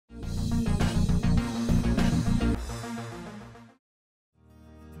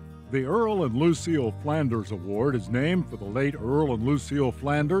The Earl and Lucille Flanders Award is named for the late Earl and Lucille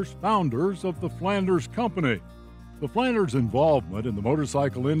Flanders, founders of the Flanders Company. The Flanders' involvement in the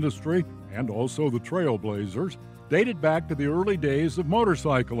motorcycle industry, and also the Trailblazers, dated back to the early days of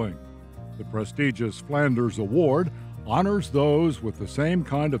motorcycling. The prestigious Flanders Award honors those with the same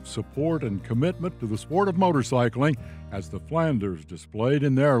kind of support and commitment to the sport of motorcycling as the Flanders displayed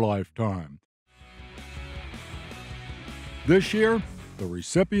in their lifetime. This year, the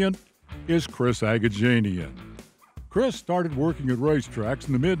recipient is Chris Agajanian. Chris started working at racetracks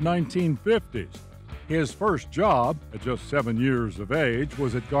in the mid-1950s. His first job, at just 7 years of age,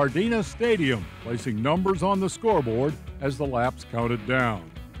 was at Gardena Stadium, placing numbers on the scoreboard as the laps counted down.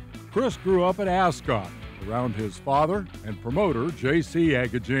 Chris grew up at Ascot, around his father and promoter, J.C.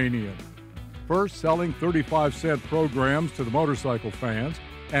 Agajanian, first selling 35-cent programs to the motorcycle fans,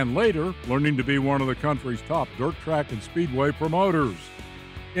 and later learning to be one of the country's top dirt track and speedway promoters.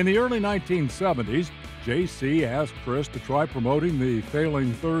 In the early 1970s, J.C. asked Chris to try promoting the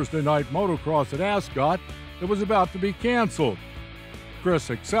failing Thursday night motocross at Ascot that was about to be canceled. Chris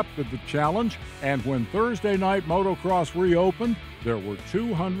accepted the challenge, and when Thursday night motocross reopened, there were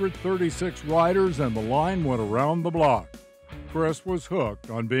 236 riders and the line went around the block. Chris was hooked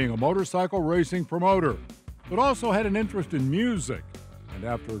on being a motorcycle racing promoter, but also had an interest in music. And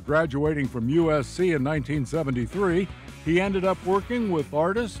after graduating from USC in 1973, he ended up working with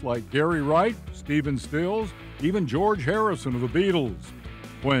artists like Gary Wright, Stephen Stills, even George Harrison of the Beatles.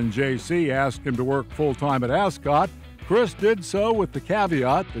 When J.C. asked him to work full-time at Ascot, Chris did so with the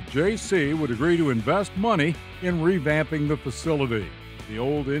caveat that J.C. would agree to invest money in revamping the facility. The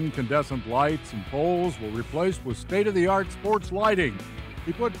old incandescent lights and poles were replaced with state-of-the-art sports lighting.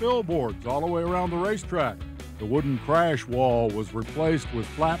 He put billboards all the way around the racetrack. The wooden crash wall was replaced with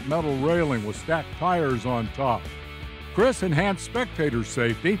flat metal railing with stacked tires on top. Chris enhanced spectator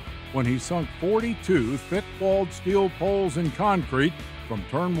safety when he sunk 42 thick-walled steel poles in concrete from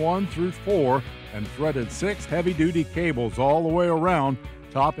turn 1 through 4 and threaded 6 heavy-duty cables all the way around,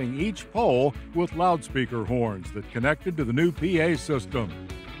 topping each pole with loudspeaker horns that connected to the new PA system.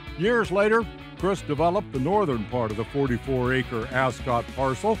 Years later, Chris developed the northern part of the 44-acre Ascot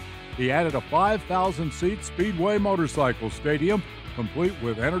parcel. He added a 5,000-seat speedway motorcycle stadium, complete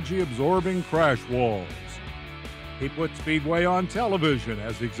with energy-absorbing crash walls. He put Speedway on television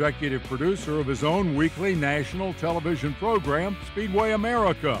as executive producer of his own weekly national television program, Speedway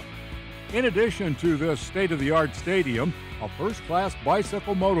America. In addition to this state-of-the-art stadium, a first-class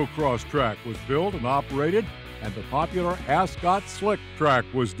bicycle motocross track was built and operated, and the popular Ascot Slick Track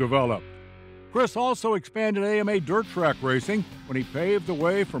was developed. Chris also expanded AMA dirt track racing when he paved the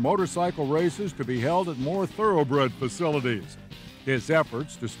way for motorcycle races to be held at more thoroughbred facilities. His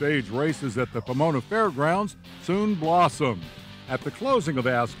efforts to stage races at the Pomona Fairgrounds soon blossomed. At the closing of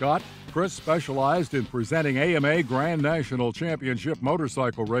Ascot, Chris specialized in presenting AMA Grand National Championship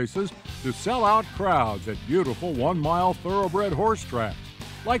motorcycle races to sell-out crowds at beautiful one-mile thoroughbred horse tracks,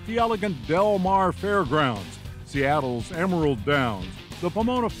 like the elegant Del Mar Fairgrounds, Seattle's Emerald Downs, the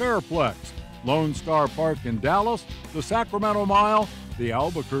Pomona Fairplex, Lone Star Park in Dallas, the Sacramento Mile, the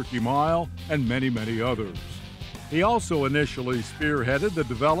Albuquerque Mile, and many, many others. He also initially spearheaded the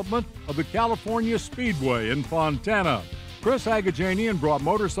development of the California Speedway in Fontana. Chris Agajanian brought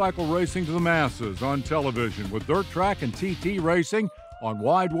motorcycle racing to the masses on television with dirt track and TT racing on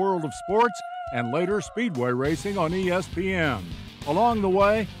Wide World of Sports and later speedway racing on ESPN. Along the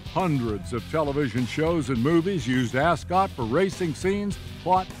way, hundreds of television shows and movies used Ascot for racing scenes,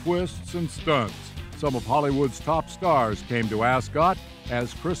 plot twists, and stunts. Some of Hollywood's top stars came to Ascot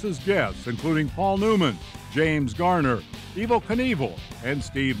as Chris's guests, including Paul Newman, James Garner, Evel Knievel, and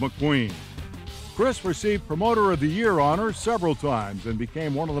Steve McQueen. Chris received Promoter of the Year honors several times and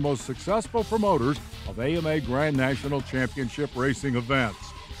became one of the most successful promoters of AMA Grand National Championship racing events.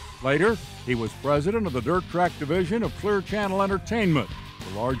 Later, he was president of the Dirt Track Division of Clear Channel Entertainment,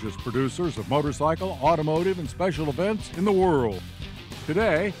 the largest producers of motorcycle, automotive, and special events in the world.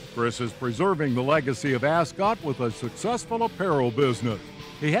 Today, Chris is preserving the legacy of Ascot with a successful apparel business.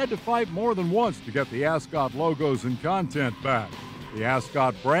 He had to fight more than once to get the Ascot logos and content back. The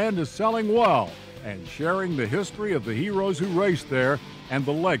Ascot brand is selling well and sharing the history of the heroes who raced there and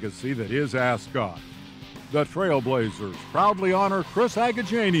the legacy that is Ascot. The Trailblazers proudly honor Chris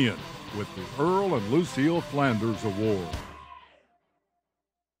Agajanian with the Earl and Lucille Flanders Award.